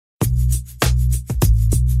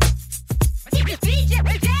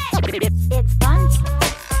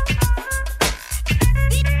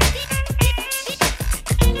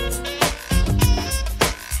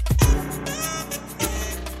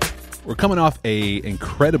coming off a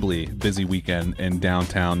incredibly busy weekend in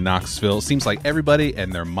downtown Knoxville. Seems like everybody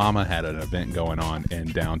and their mama had an event going on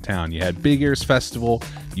in downtown. You had Big Ears Festival,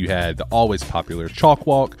 you had the always popular Chalk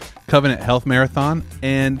Walk, Covenant Health Marathon,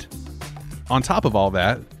 and on top of all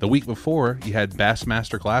that, the week before, you had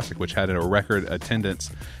Bassmaster Classic, which had a record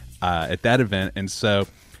attendance at that event. And so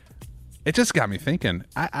it just got me thinking,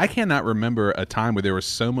 I cannot remember a time where there was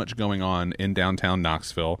so much going on in downtown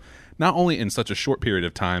Knoxville, not only in such a short period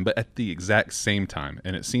of time, but at the exact same time.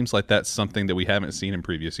 And it seems like that's something that we haven't seen in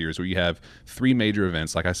previous years, where you have three major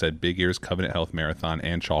events, like I said, Big Ears, Covenant Health Marathon,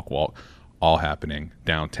 and Chalk Walk, all happening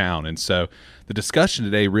downtown. And so the discussion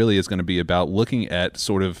today really is going to be about looking at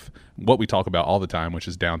sort of what we talk about all the time, which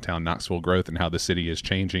is downtown Knoxville growth and how the city is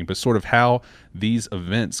changing, but sort of how these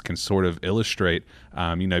events can sort of illustrate,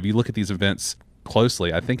 if you look at these events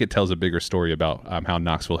closely, I think it tells a bigger story about how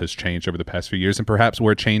Knoxville has changed over the past few years, and perhaps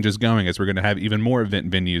where change is going, as we're going to have even more event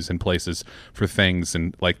venues and places for things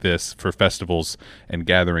and like this, for festivals and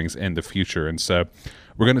gatherings in the future. And so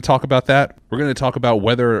we're going to talk about that. We're going to talk about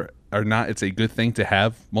whether or not it's a good thing to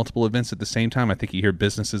have multiple events at the same time. I think you hear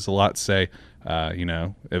businesses a lot say,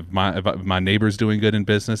 if my neighbor's doing good in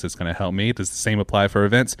business, it's going to help me. Does the same apply for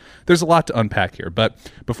events? There's a lot to unpack here. But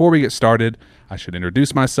before we get started, I should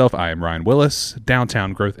introduce myself. I am Ryan Willis,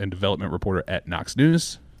 downtown growth and development reporter at Knox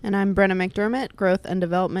News. And I'm Brenna McDermott, growth and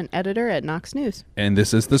development editor at Knox News. And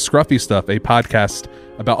this is The Scruffy Stuff, a podcast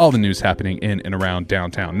about all the news happening in and around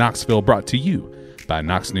downtown Knoxville, brought to you by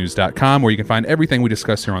knoxnews.com, where you can find everything we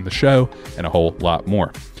discuss here on the show and a whole lot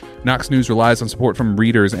more. Knox News relies on support from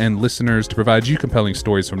readers and listeners to provide you compelling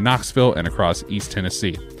stories from Knoxville and across East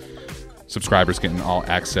Tennessee. Subscribers get an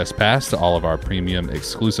all-access pass to all of our premium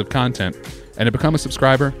exclusive content. And to become a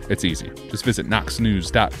subscriber, it's easy. Just visit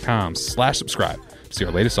knoxnews.com/subscribe to see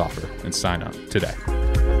our latest offer and sign up today.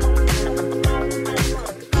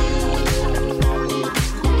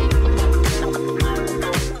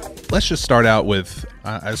 Let's just start out with,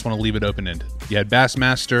 I just want to leave it open-ended. You had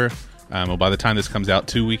Bassmaster. By the time this comes out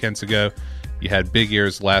 2 weekends ago, you had Big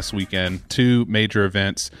Ears last weekend, two major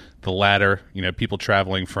events. The latter, people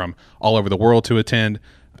traveling from all over the world to attend.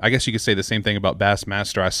 I guess you could say the same thing about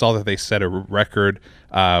Bassmaster. I saw that they set a record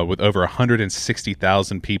with over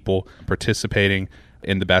 160,000 people participating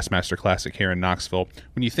in the Bassmaster Classic here in Knoxville.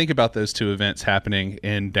 When you think about those two events happening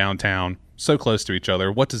in downtown, so close to each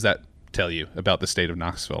other, what does that tell you about the state of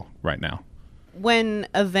Knoxville right now? When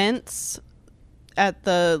events at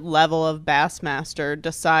the level of Bassmaster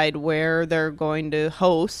decide where they're going to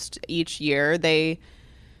host each year, they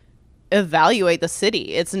evaluate the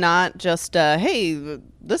city. It's not just, hey,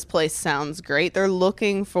 this place sounds great. They're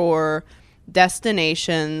looking for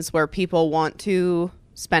destinations where people want to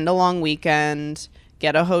spend a long weekend,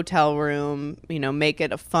 get a hotel room, make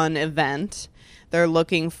it a fun event. They're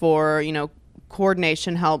looking for,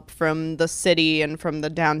 coordination help from the city and from the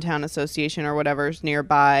downtown association or whatever's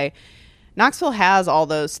nearby. Knoxville has all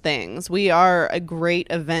those things. We are a great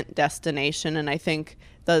event destination, and I think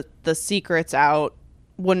the secret's out.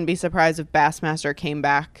 Wouldn't be surprised if Bassmaster came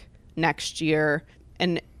back next year,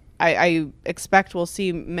 and I expect we'll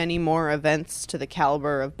see many more events to the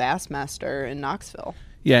caliber of Bassmaster in Knoxville.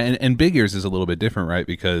 Yeah, and Big Ears is a little bit different, right?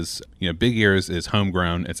 Because, Big Ears is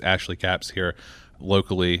homegrown. It's Ashley Capps here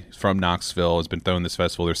locally from Knoxville has been throwing this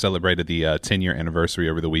festival. They celebrated the 10-year anniversary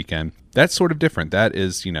over the weekend. That's sort of different. That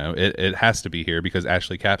is, it has to be here because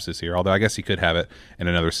Ashley Capps is here, although I guess he could have it in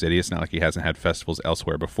another city. It's not like he hasn't had festivals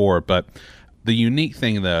elsewhere before. But the unique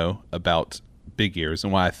thing, though, about Big Ears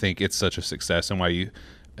and why I think it's such a success and why you,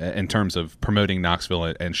 in terms of promoting Knoxville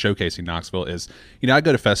and showcasing Knoxville is, I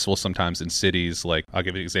go to festivals sometimes in cities like, I'll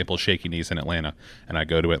give you an example, Shaky Knees in Atlanta. And I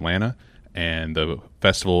go to Atlanta and the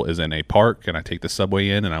festival is in a park and I take the subway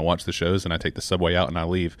in and I watch the shows and I take the subway out and I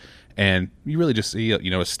leave. And you really just see,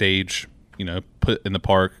 a stage, put in the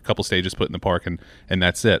park, a couple stages put in the park and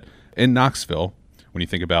that's it. In Knoxville, when you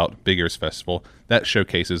think about Big Ears Festival, that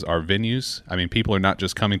showcases our venues. I mean, people are not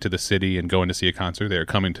just coming to the city and going to see a concert. They are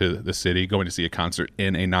coming to the city, going to see a concert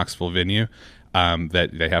in a Knoxville venue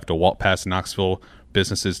that they have to walk past Knoxville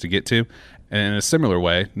businesses to get to. And in a similar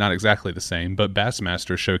way, not exactly the same, but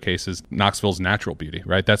Bassmaster showcases Knoxville's natural beauty,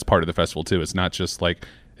 right? That's part of the festival too. It's not just like,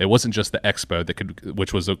 it wasn't just the expo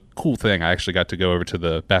which was a cool thing. I actually got to go over to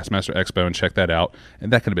the Bassmaster Expo and check that out,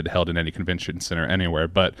 and that could have been held in any convention center anywhere.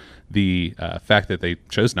 But the fact that they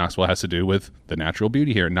chose Knoxville has to do with the natural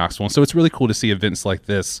beauty here in Knoxville. And so it's really cool to see events like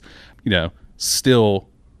this, still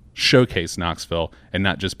showcase Knoxville and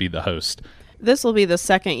not just be the host. This will be the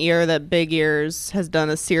second year that Big Ears has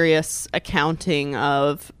done a serious accounting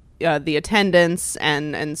of the attendance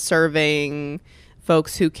and surveying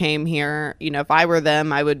folks who came here. If I were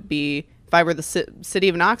them, if I were the city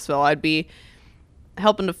of Knoxville, I'd be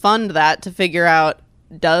helping to fund that, to figure out,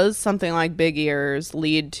 does something like Big Ears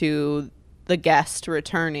lead to the guest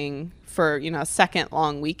returning for, a second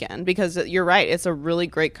long weekend? Because you're right, it's a really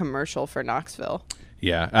great commercial for Knoxville.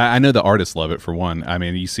 Yeah, I know the artists love it, for one. I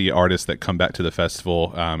mean, you see artists that come back to the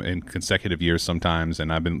festival in consecutive years sometimes,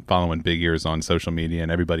 and I've been following Big Ears on social media,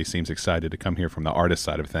 and everybody seems excited to come here from the artist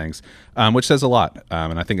side of things, which says a lot.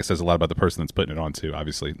 And I think it says a lot about the person that's putting it on, too.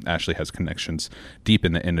 Obviously, Ashley has connections deep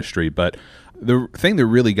in the industry. But the thing that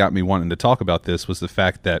really got me wanting to talk about this was the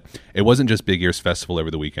fact that it wasn't just Big Ears Festival over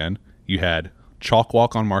the weekend. You had Chalk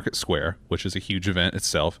Walk on Market Square, which is a huge event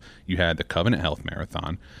itself. You had the Covenant Health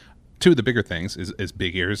Marathon. Two of the bigger things is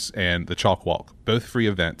Big Ears and the Chalk Walk, both free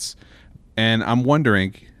events. And I'm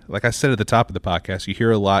wondering, like I said at the top of the podcast, you hear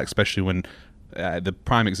a lot, especially when the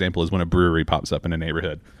prime example is when a brewery pops up in a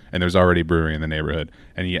neighborhood and there's already a brewery in the neighborhood.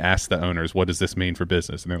 And you ask the owners, what does this mean for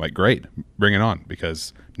business? And they're like, great, bring it on,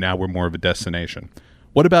 because now we're more of a destination.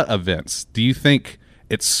 What about events? Do you think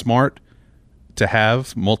it's smart to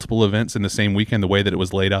have multiple events in the same weekend the way that it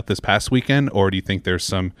was laid out this past weekend? Or do you think there's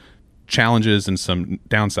some challenges and some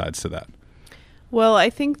downsides to that? Well, I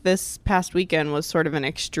think this past weekend was sort of an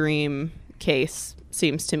extreme case,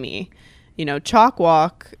 seems to me. Chalk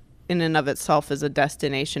Walk in and of itself is a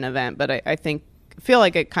destination event, but I feel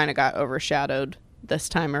like it kind of got overshadowed this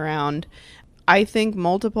time around. I think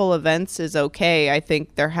multiple events is okay. I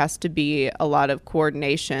think there has to be a lot of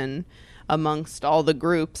coordination amongst all the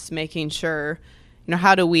groups, making sure,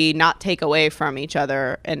 how do we not take away from each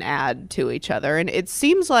other and add to each other? And it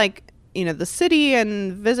seems like, the city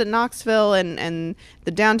and Visit Knoxville and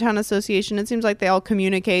the Downtown Association, it seems like they all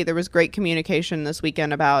communicate. There was great communication this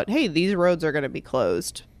weekend about, hey, these roads are going to be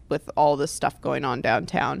closed with all this stuff going on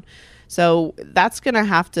downtown. So that's going to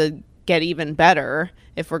have to get even better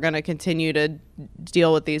if we're going to continue to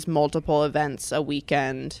deal with these multiple events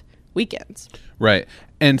weekends. Right.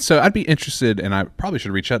 And so I'd be interested, and I probably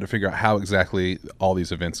should reach out to figure out how exactly all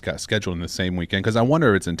these events got scheduled in the same weekend, because I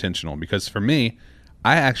wonder if it's intentional. Because for me,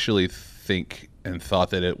 I actually think and thought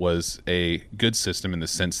that it was a good system in the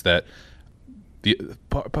sense that the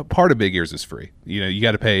part of Big Ears is free. You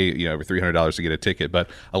got to pay over $300 to get a ticket, but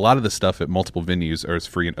a lot of the stuff at multiple venues is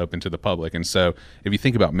free and open to the public. And so if you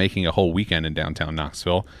think about making a whole weekend in downtown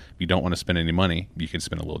Knoxville, if you don't want to spend any money, you can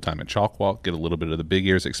spend a little time at Chalk Walk, get a little bit of the Big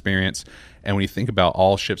Ears experience. And when you think about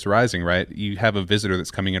all ships rising, right, you have a visitor that's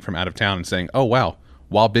coming in from out of town and saying, oh, wow,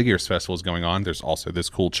 while Big Ears Festival is going on, there's also this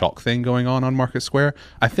cool chalk thing going on Market Square.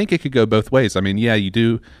 I think it could go both ways. I mean, yeah, you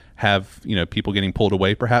do have people getting pulled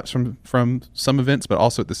away perhaps from some events, but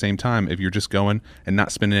also at the same time, if you're just going and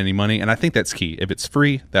not spending any money, and I think that's key. If it's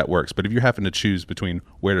free, that works. But if you're having to choose between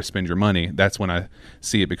where to spend your money, that's when I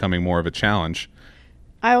see it becoming more of a challenge.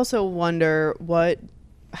 I also wonder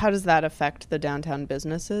how does that affect the downtown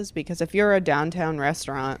businesses? Because if you're a downtown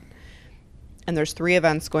restaurant and there's 3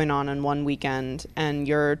 events going on in one weekend and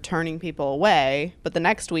you're turning people away, but the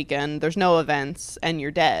next weekend there's no events and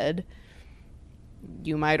you're dead,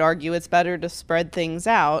 you might argue it's better to spread things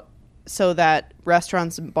out so that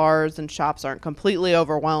restaurants and bars and shops aren't completely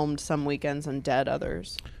overwhelmed some weekends and dead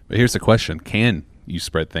others. But here's the question. Can you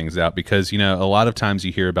spread things out? Because, a lot of times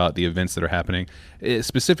you hear about the events that are happening,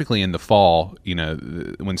 specifically in the fall,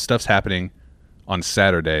 when stuff's happening on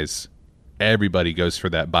Saturdays, everybody goes for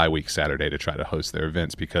that bye-week Saturday to try to host their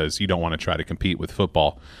events because you don't want to try to compete with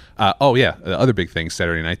football. The other big thing,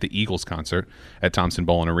 Saturday night, the Eagles concert at Thompson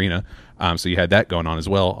Bowling Arena. So you had that going on as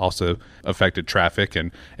well. Also affected traffic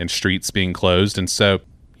and streets being closed. And so,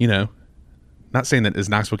 not saying that is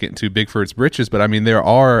Knoxville getting too big for its britches, but I mean, there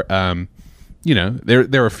are,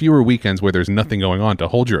 there are fewer weekends where there's nothing going on to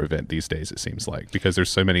hold your event these days, it seems like, because there's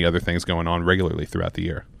so many other things going on regularly throughout the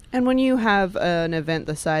year. And when you have an event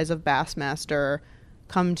the size of Bassmaster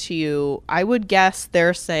come to you, I would guess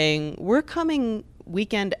they're saying, we're coming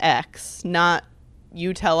weekend X, not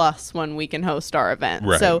you tell us when we can host our event.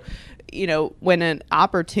 Right. So, when an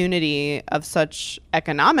opportunity of such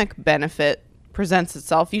economic benefit presents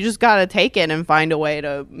itself, you just got to take it and find a way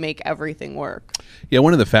to make everything work. Yeah,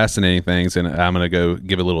 one of the fascinating things, and I'm going to go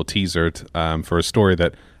give a little teaser for a story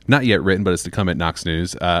that not yet written, but it's to come at Knox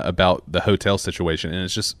News, about the hotel situation. And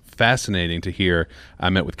it's just fascinating to hear. I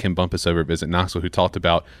met with Kim Bumpus over at Visit Knoxville, who talked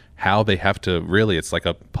about how they have to really, it's like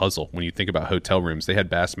a puzzle. When you think about hotel rooms, they had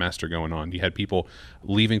Bassmaster going on. You had people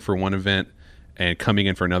leaving for one event and coming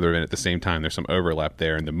in for another event at the same time. There's some overlap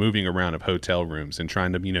there, and the moving around of hotel rooms and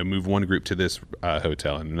trying to, move one group to this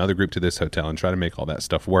hotel and another group to this hotel and try to make all that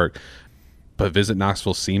stuff work. But Visit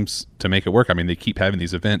Knoxville seems to make it work. I mean, they keep having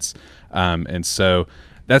these events. And so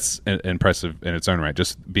that's impressive in its own right.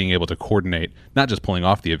 Just being able to coordinate, not just pulling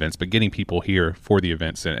off the events, but getting people here for the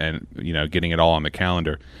events and getting it all on the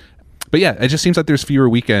calendar. But yeah, it just seems like there's fewer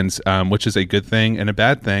weekends, which is a good thing and a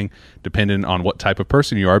bad thing, depending on what type of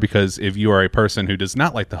person you are. Because if you are a person who does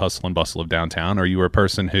not like the hustle and bustle of downtown, or you are a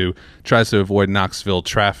person who tries to avoid Knoxville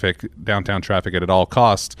traffic, downtown traffic at all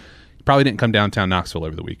costs, you probably didn't come downtown Knoxville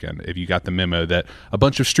over the weekend if you got the memo that a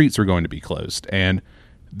bunch of streets were going to be closed. And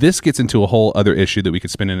this gets into a whole other issue that we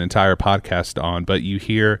could spend an entire podcast on. But you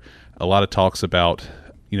hear a lot of talks about,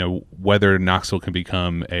 whether Knoxville can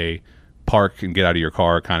become a park and get out of your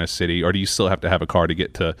car kind of city, or do you still have to have a car to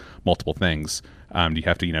get to multiple things? Do you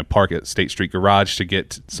have to park at State Street Garage to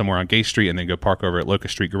get somewhere on Gay Street and then go park over at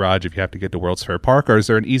Locust Street Garage if you have to get to World's Fair Park, or is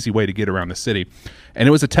there an easy way to get around the city? And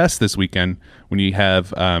it was a test this weekend when you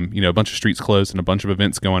have a bunch of streets closed and a bunch of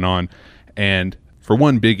events going on. And for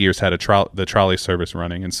one, Big Ears had the trolley service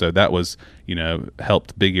running, and so that was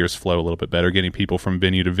helped Big Ears flow a little bit better, getting people from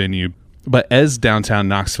venue to venue. But as downtown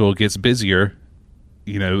Knoxville gets busier,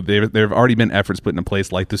 there have already been efforts put into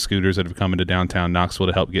place, like the scooters that have come into downtown Knoxville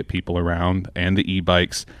to help get people around, and the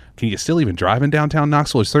e-bikes. Can you still even drive in downtown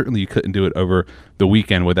Knoxville? Certainly you couldn't do it over the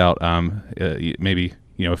weekend without maybe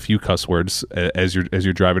a few cuss words as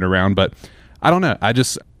you're driving around. But I don't know.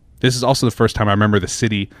 This is also the first time I remember the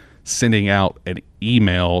city sending out an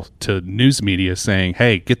email to news media saying,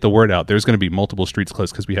 hey, get the word out. There's going to be multiple streets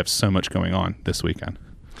closed because we have so much going on this weekend.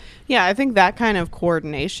 Yeah, I think that kind of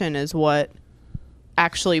coordination is what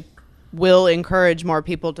actually will encourage more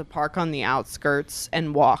people to park on the outskirts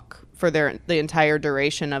and walk for the entire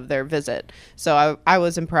duration of their visit. So I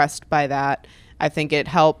was impressed by that. I think it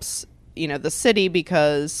helps, the city,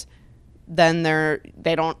 because then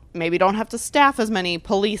they don't have to staff as many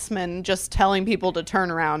policemen just telling people to turn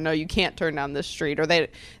around. No, you can't turn down this street, or they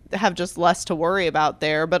have just less to worry about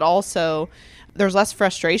there. But also there's less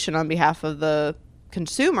frustration on behalf of the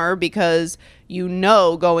consumer, because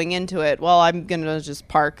going into it, well, I'm going to just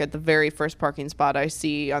park at the very first parking spot I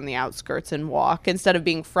see on the outskirts and walk, instead of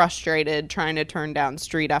being frustrated trying to turn down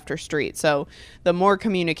street after street. So the more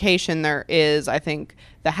communication there is, I think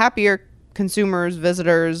the happier consumers,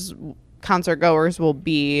 visitors, concert goers will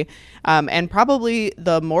be, and probably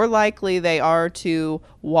the more likely they are to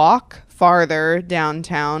walk farther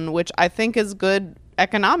downtown, which I think is good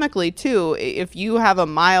economically too. If you have a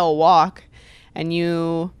mile walk and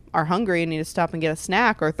you are hungry and need to stop and get a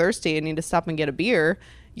snack, or thirsty and need to stop and get a beer,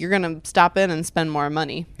 you're going to stop in and spend more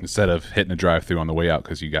money instead of hitting a drive-through on the way out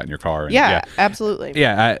because you got in your car. And, yeah, absolutely.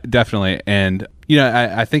 Yeah, definitely. And,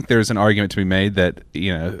 I think there's an argument to be made that,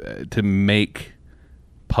 to make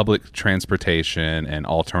public transportation and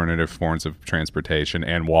alternative forms of transportation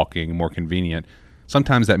and walking more convenient,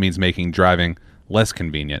 sometimes that means making driving less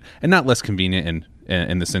convenient, and not less convenient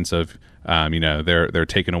in the sense of they're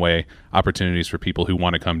taking away opportunities for people who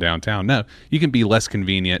want to come downtown. No, you can be less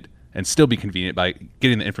convenient and still be convenient by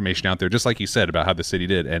getting the information out there, just like you said about how the city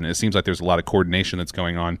did. And it seems like there's a lot of coordination that's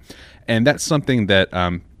going on, and that's something that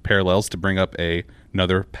parallels, to bring up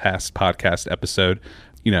another past podcast episode,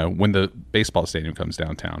 when the baseball stadium comes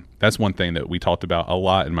downtown. That's one thing that we talked about a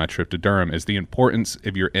lot in my trip to Durham, is the importance,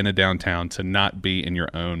 if you're in a downtown, to not be in your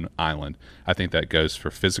own island. I think that goes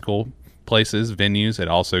for physical places, venues. It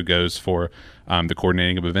also goes for the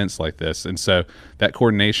coordinating of events like this. And so that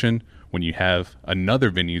coordination, when you have another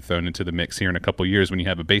venue thrown into the mix here in a couple of years, when you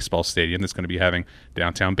have a baseball stadium that's going to be having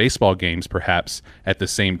downtown baseball games perhaps at the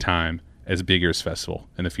same time as Big Ears Festival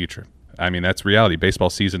in the future. I mean, that's reality.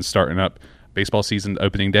 Baseball season starting up. Baseball season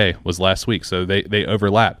opening day was last week, so they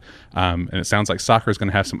overlap. And it sounds like soccer is going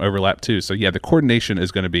to have some overlap too. So yeah, the coordination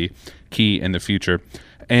is going to be key in the future.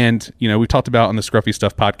 And, we've talked about on the Scruffy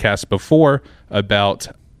Stuff podcast before about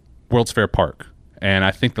World's Fair Park. And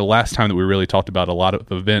I think the last time that we really talked about a lot of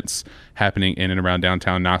events happening in and around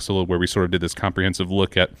downtown Knoxville, where we sort of did this comprehensive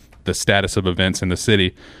look at the status of events in the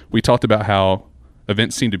city, we talked about how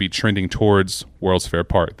events seemed to be trending towards World's Fair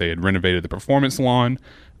Park. They had renovated the performance lawn.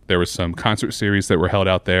 There was some concert series that were held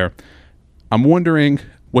out there. I'm wondering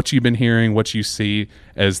what you've been hearing, what you see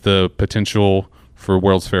as the potential for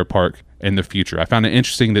World's Fair Park in the future. I found it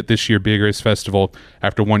interesting that this year Big Ears Festival,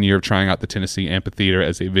 after 1 year of trying out the Tennessee Amphitheater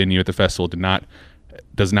as a venue at the festival,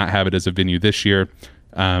 does not have it as a venue this year.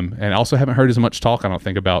 And I also haven't heard as much talk, I don't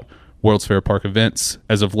think, about World's Fair Park events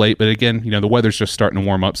as of late. But again, the weather's just starting to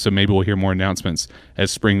warm up, so maybe we'll hear more announcements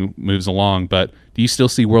as spring moves along. But do you still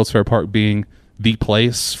see World's Fair Park being the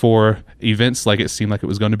place for events like it seemed like it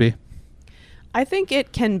was going to be? I think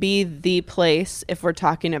it can be the place if we're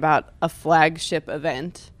talking about a flagship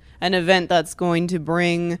event, an event that's going to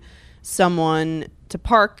bring someone to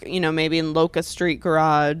park, maybe in Locust Street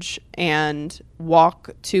Garage and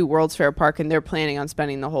walk to World's Fair Park, and they're planning on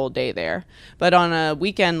spending the whole day there. But on a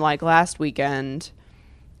weekend like last weekend,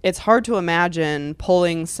 it's hard to imagine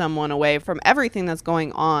pulling someone away from everything that's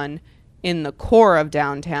going on in the core of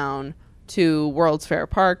downtown to World's Fair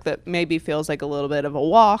Park that maybe feels like a little bit of a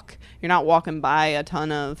walk. You're not walking by a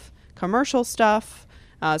ton of commercial stuff.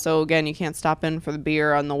 So again, you can't stop in for the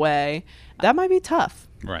beer on the way. That might be tough.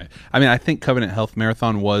 Right. I mean, I think Covenant Health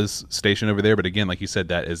Marathon was stationed over there, but again, like you said,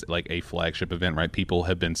 that is like a flagship event, right? People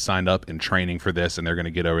have been signed up and training for this, and they're going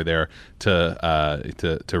to get over there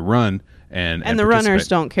to run. And the runners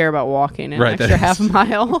don't care about walking an extra half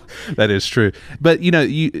mile. That is true. But,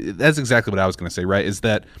 that's exactly what I was going to say, right? Is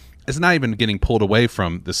that it's not even getting pulled away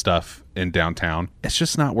from the stuff in downtown. It's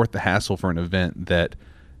just not worth the hassle for an event that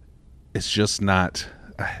it's just not...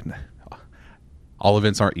 All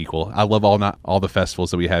events aren't equal. I love all the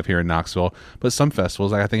festivals that we have here in Knoxville, but some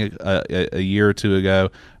festivals, like I think a year or two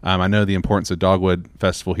ago, I know the importance of Dogwood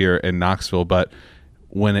Festival here in Knoxville, but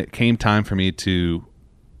when it came time for me to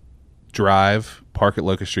drive, park at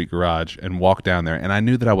Locust Street Garage, and walk down there, and I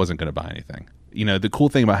knew that I wasn't going to buy anything. The cool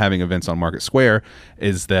thing about having events on Market Square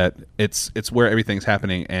is that it's where everything's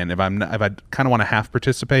happening, and if I kind of want to half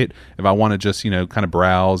participate, if I want to just kind of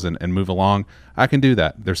browse and move along, I can do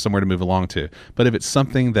that. There's somewhere to move along to. But if it's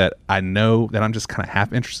something that I know that I'm just kind of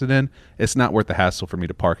half interested in, it's not worth the hassle for me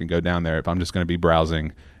to park and go down there if I'm just going to be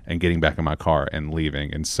browsing and getting back in my car and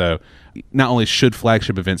leaving. And so not only should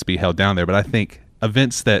flagship events be held down there, but I think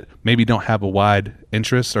events that maybe don't have a wide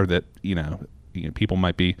interest, or that people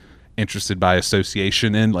might be interested by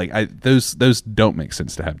association in, those don't make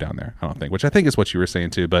sense to have down there, I don't think, which I think is what you were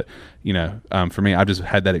saying too. But for me, I just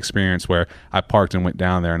had that experience where I parked and went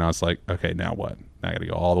down there, and I was like, okay, now what? Now I gotta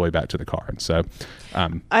go all the way back to the car. And so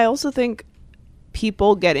I also think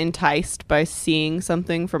people get enticed by seeing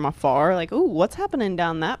something from afar, like, oh, what's happening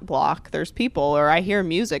down that block? There's people, or I hear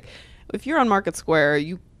music. If you're on Market Square,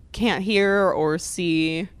 you can't hear or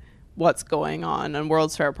see what's going on in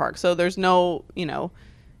World's Fair Park, so there's no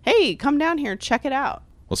hey, come down here, check it out.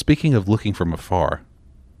 Well, speaking of looking from afar,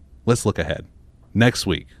 let's look ahead. Next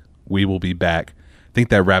week, we will be back. I think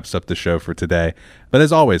that wraps up the show for today. But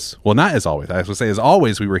as always, well, not as always, I should say as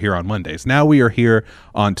always, we were here on Mondays. Now we are here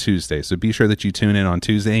on Tuesday. So be sure that you tune in on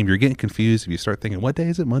Tuesday. And if you're getting confused, if you start thinking, what day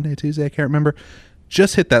is it? Monday, Tuesday? I can't remember.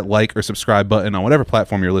 Just hit that like or subscribe button on whatever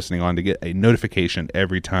platform you're listening on to get a notification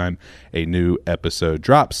every time a new episode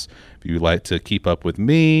drops. If you'd like to keep up with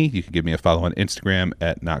me, you can give me a follow on Instagram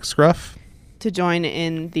at KnoxScruff. To join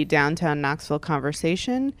in the downtown Knoxville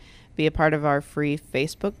conversation, be a part of our free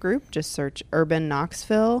Facebook group. Just search Urban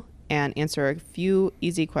Knoxville and answer a few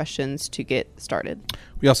easy questions to get started.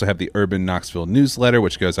 We also have the Urban Knoxville newsletter,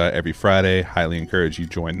 which goes out every Friday. Highly encourage you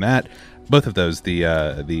join that. Both of those,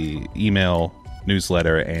 the email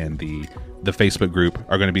newsletter and the Facebook group,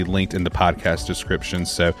 are going to be linked in the podcast description.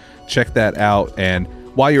 So check that out. And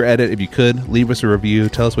while you're at it, if you could, leave us a review.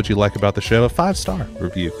 Tell us what you like about the show. A 5-star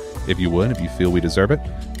review, if you would, if you feel we deserve it.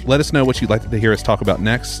 Let us know what you'd like to hear us talk about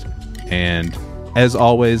next. And as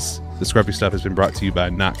always, the Scruffy Stuff has been brought to you by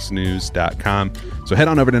KnoxNews.com. So head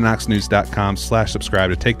on over to KnoxNews.com/subscribe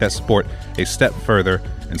to take that support a step further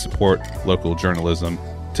and support local journalism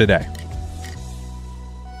today.